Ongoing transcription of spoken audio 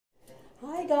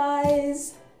Hi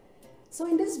guys! So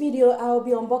in this video I'll be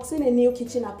unboxing a new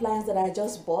kitchen appliance that I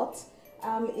just bought.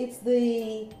 It's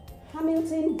the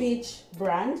Hamilton Beach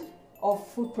brand of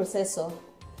food processor.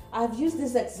 I've used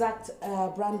this exact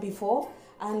brand before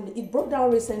and it broke down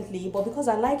recently, but because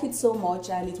I like it so much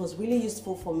and it was really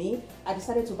useful for me, I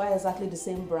decided to buy exactly the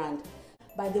same brand.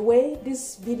 By the way,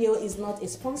 this video is not a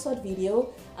sponsored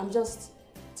video. I'm just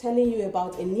telling you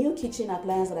about a new kitchen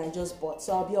appliance that I just bought.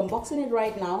 So I'll be unboxing it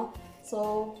right now.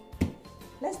 So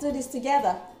let's do this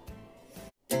together.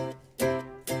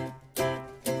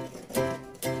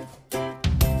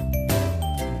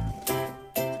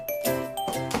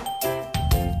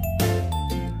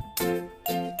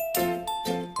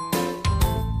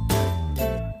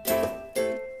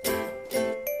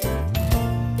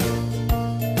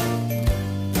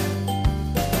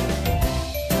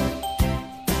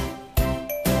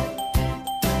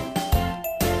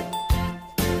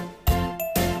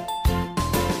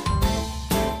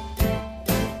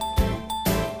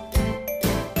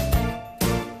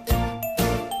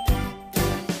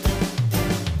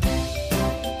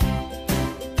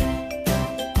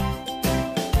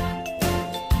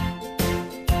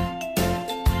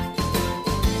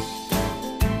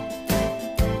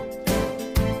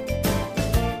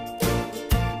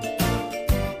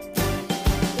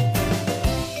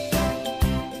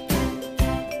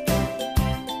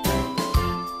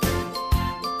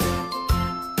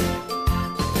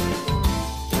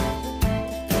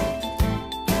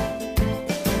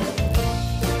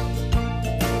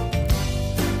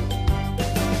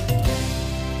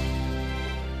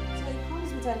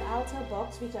 An outer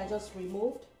box which I just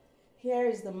removed. Here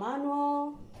is the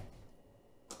manual.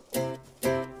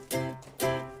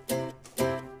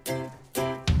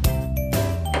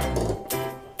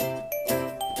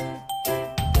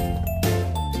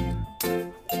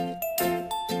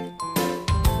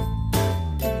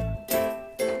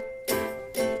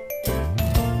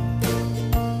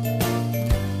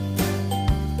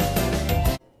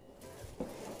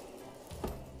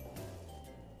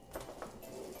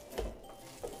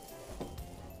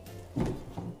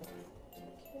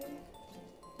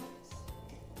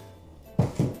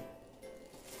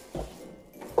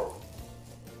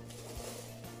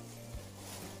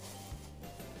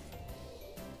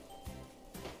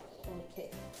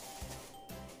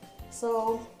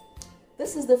 So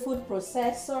this is the food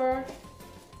processor,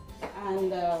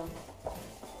 and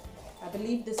I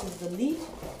believe this is the lid.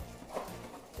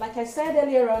 Like I said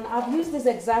earlier on, I've used this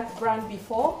exact brand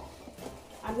before,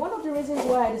 and one of the reasons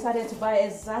why I decided to buy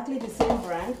exactly the same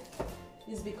brand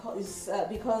is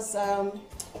because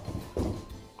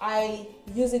I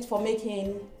use it for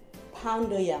making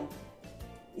poundo yam.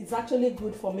 It's actually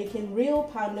good for making real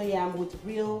poundo yam with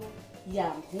real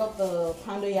yam, not the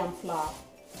poundo yam flour.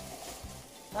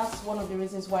 That's one of the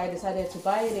reasons why I decided to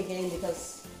buy it again,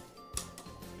 because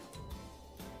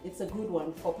it's a good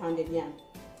one for pounded yam.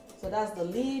 So that's the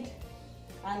lid,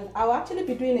 and I'll actually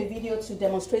be doing a video to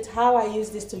demonstrate how I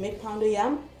use this to make poundo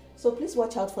yam. So please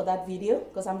watch out for that video,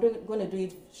 because I'm going to do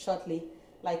it shortly,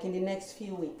 like in the next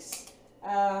few weeks.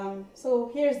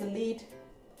 So here's the lid,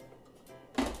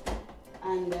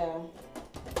 and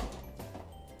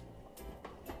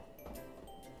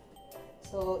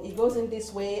so it goes in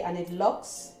this way and it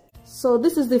locks. So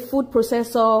this is the food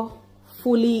processor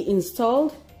fully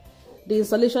installed. The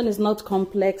installation is not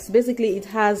complex. Basically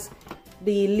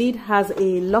the lid has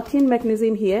a locking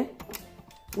mechanism here,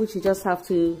 which you just have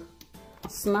to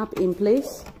snap in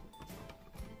place.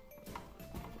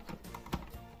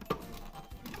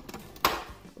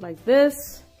 Like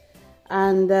this.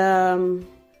 And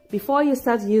before you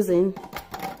start using,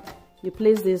 you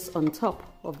place this on top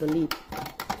of the lid,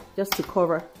 just to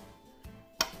cover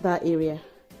that area.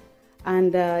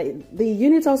 And the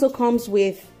unit also comes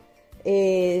with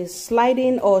a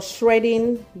sliding or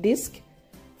shredding disc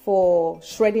for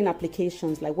shredding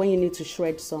applications, like when you need to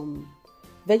shred some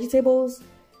vegetables.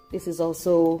 This is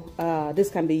also this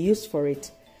can be used for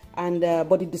it. And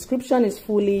but the description is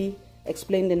fully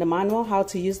explained in the manual, how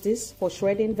to use this for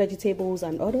shredding vegetables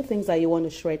and other things that you want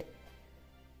to shred.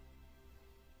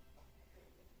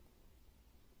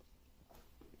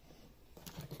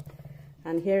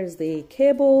 And here is the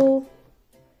cable.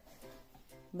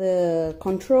 The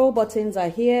control buttons are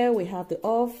here. We have the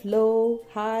off, low,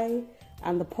 high,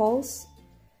 and the pulse.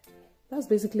 That's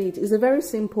basically it. It's a very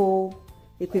simple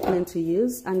equipment to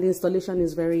use, and the installation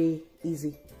is very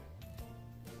easy.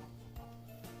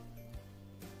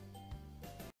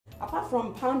 Apart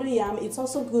from poundo yam, it's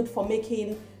also good for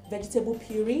making vegetable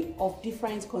puree of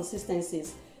different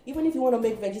consistencies. Even if you want to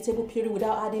make vegetable puree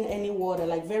without adding any water,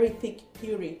 like very thick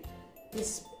puree,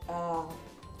 this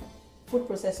food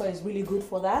processor is really good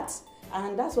for that,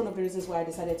 and that's one of the reasons why I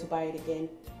decided to buy it again.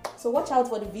 So watch out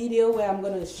for the video where I'm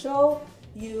going to show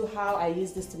you how I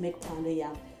use this to make pounded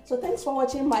yam. So thanks for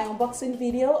watching my unboxing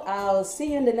video. I'll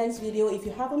see you in the next video. If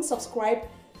you haven't subscribed,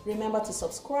 remember to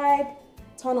subscribe,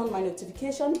 turn on my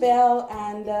notification bell,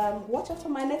 and watch out for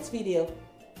my next video.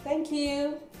 Thank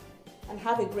you and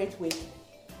have a great week.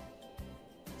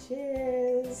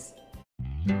 Cheers.